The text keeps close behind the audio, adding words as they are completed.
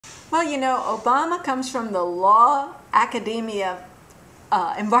Well, you know, Obama comes from the law academia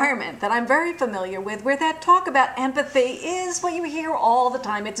environment that I'm very familiar with, where that talk about empathy is what you hear all the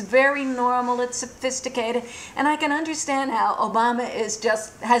time. It's very normal, it's sophisticated, and I can understand how Obama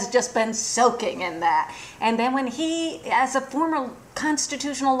has just been soaking in that. And then when he, as a former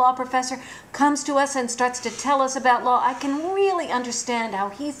constitutional law professor, comes to us and starts to tell us about law, I can really understand how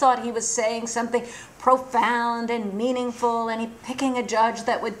he thought he was saying something profound and meaningful, and he picking a judge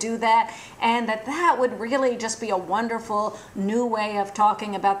that would do that, and that would really just be a wonderful new way of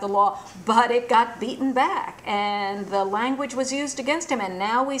talking about the law. But it got beaten back, and the language was used against him, and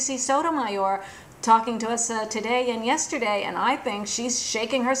now we see Sotomayor talking to us today and yesterday, and I think she's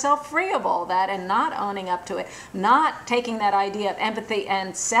shaking herself free of all that and not owning up to it, not taking that idea of empathy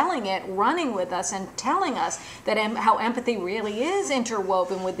and selling it, running with us and telling us that how empathy really is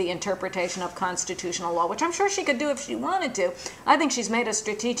interwoven with the interpretation of constitutional law, which I'm sure she could do if she wanted to. I think she's made a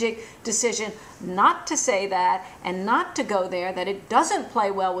strategic decision not to say that and not to go there, that it doesn't play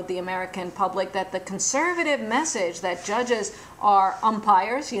well with the American public, that the conservative message that judges are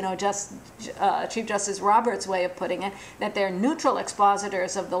umpires, you know, Chief Justice Roberts' way of putting it, that they're neutral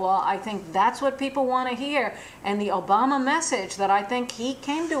expositors of the law. I think that's what people want to hear. And the Obama message that I think he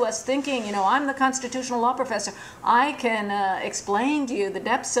came to us thinking, you know, I'm the constitutional law professor, I can explain to you the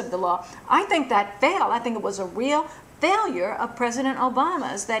depths of the law. I think that failed. I think it was a real failure of President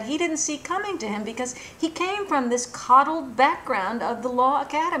Obama's that he didn't see coming to him, because he came from this coddled background of the law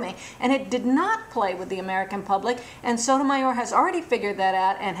academy, and it did not play with the American public, and Sotomayor has already figured that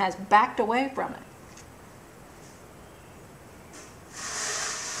out and has backed away from it.